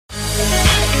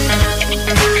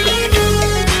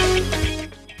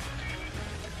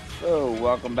So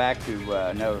welcome back to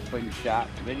another slingshot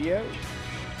video.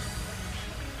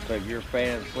 So if you're a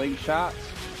fan of slingshots,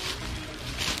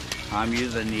 I'm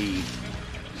using the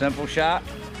simple shot.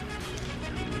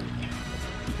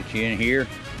 Get you in here,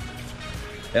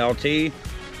 LT,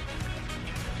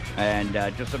 and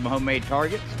just some homemade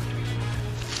targets.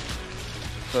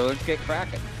 So let's get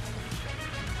cracking.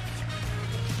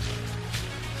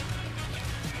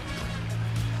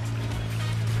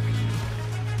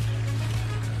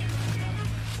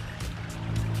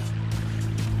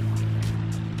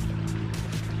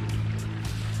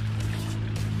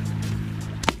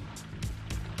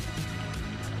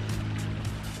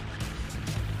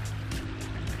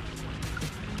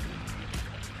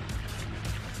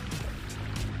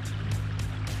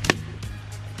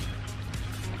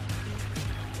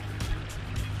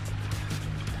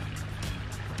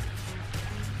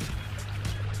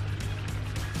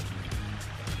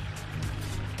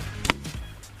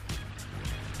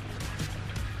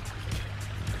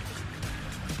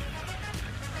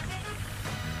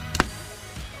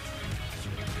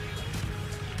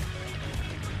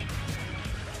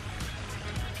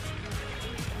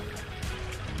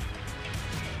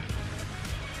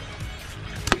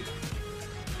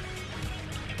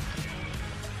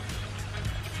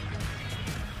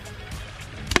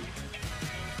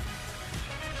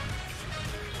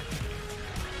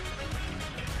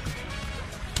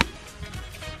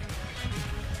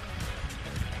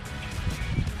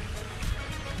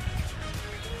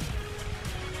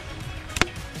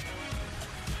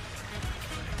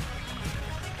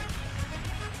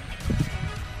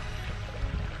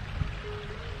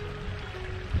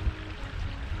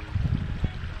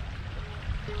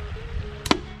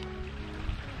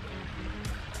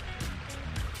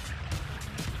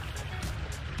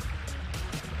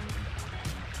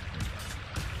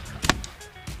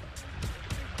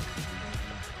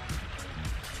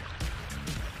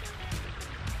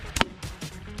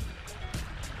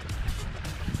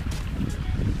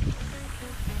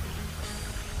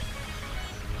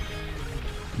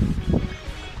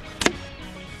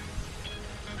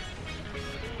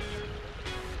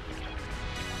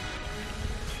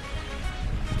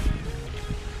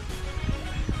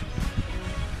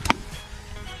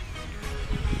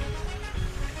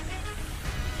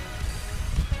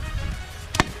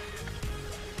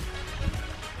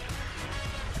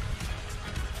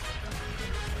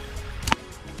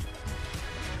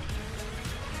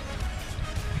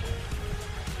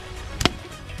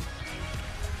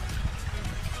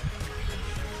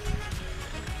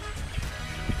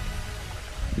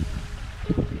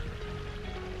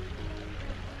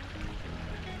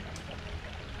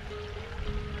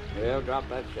 Yeah, drop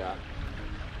that shot.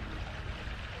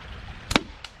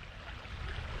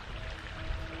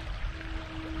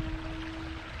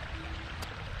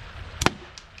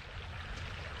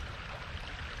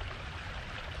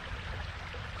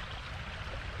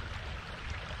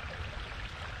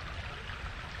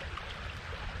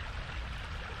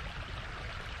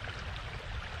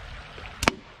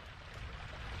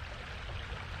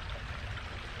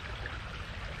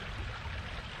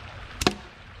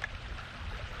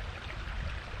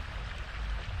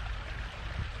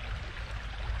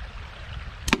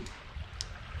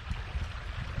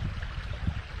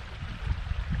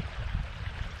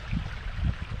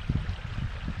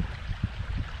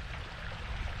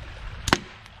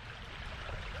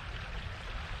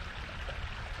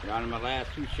 Down to my last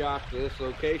 2 shots to this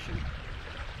location.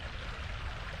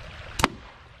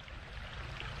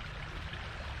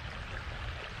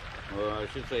 Or I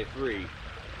should say 3.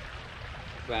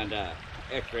 Found an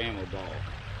extra ammo ball.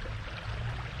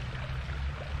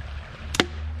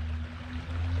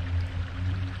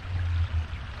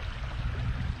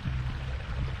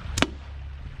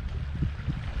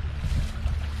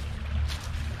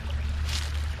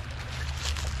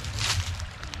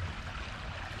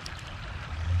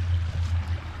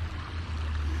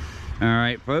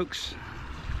 Alright folks,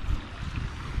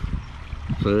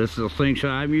 so this is the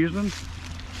slingshot I'm using.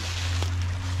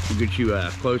 We'll get you a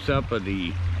close-up of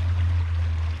the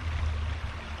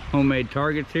homemade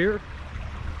targets here.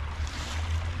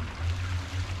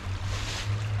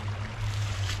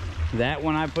 That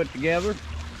one I put together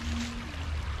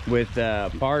with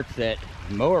parts that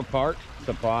Mower Parts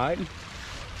supplied,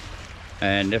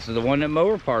 and this is the one that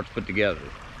Mower Parts put together.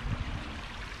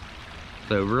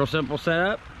 So real simple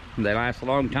setup. They last a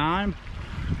long time.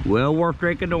 Well worth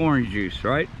drinking the orange juice,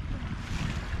 right?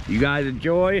 You guys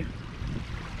enjoy.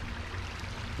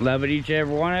 Love it, each and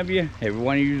every one of you. Every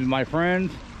one of you is my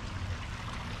friends.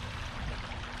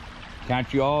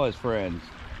 count you all as friends.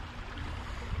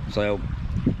 So,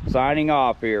 signing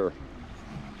off here.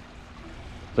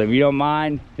 So if you don't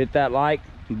mind, hit that like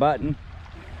button,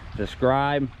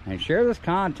 subscribe, and share this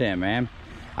content, man.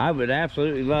 I would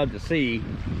absolutely love to see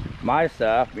my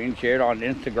stuff being shared on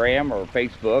Instagram or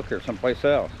Facebook or someplace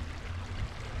else.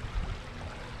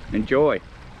 Enjoy.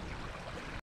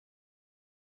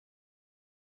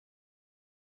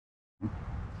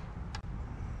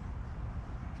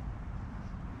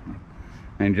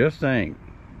 And just think,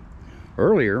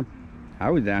 earlier I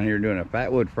was down here doing a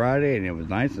Fatwood Friday and it was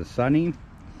nice and sunny.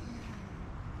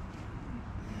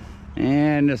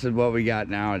 And this is what we got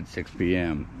now at 6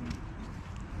 p.m.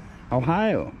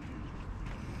 Ohio,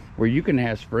 where you can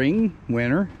have spring,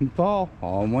 winter, and fall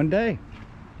all in one day.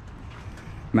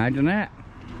 Imagine that.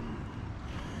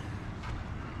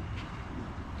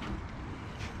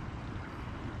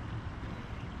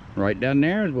 Right down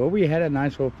there is where we had a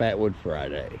nice little Fatwood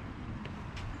Friday.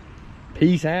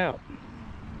 Peace out.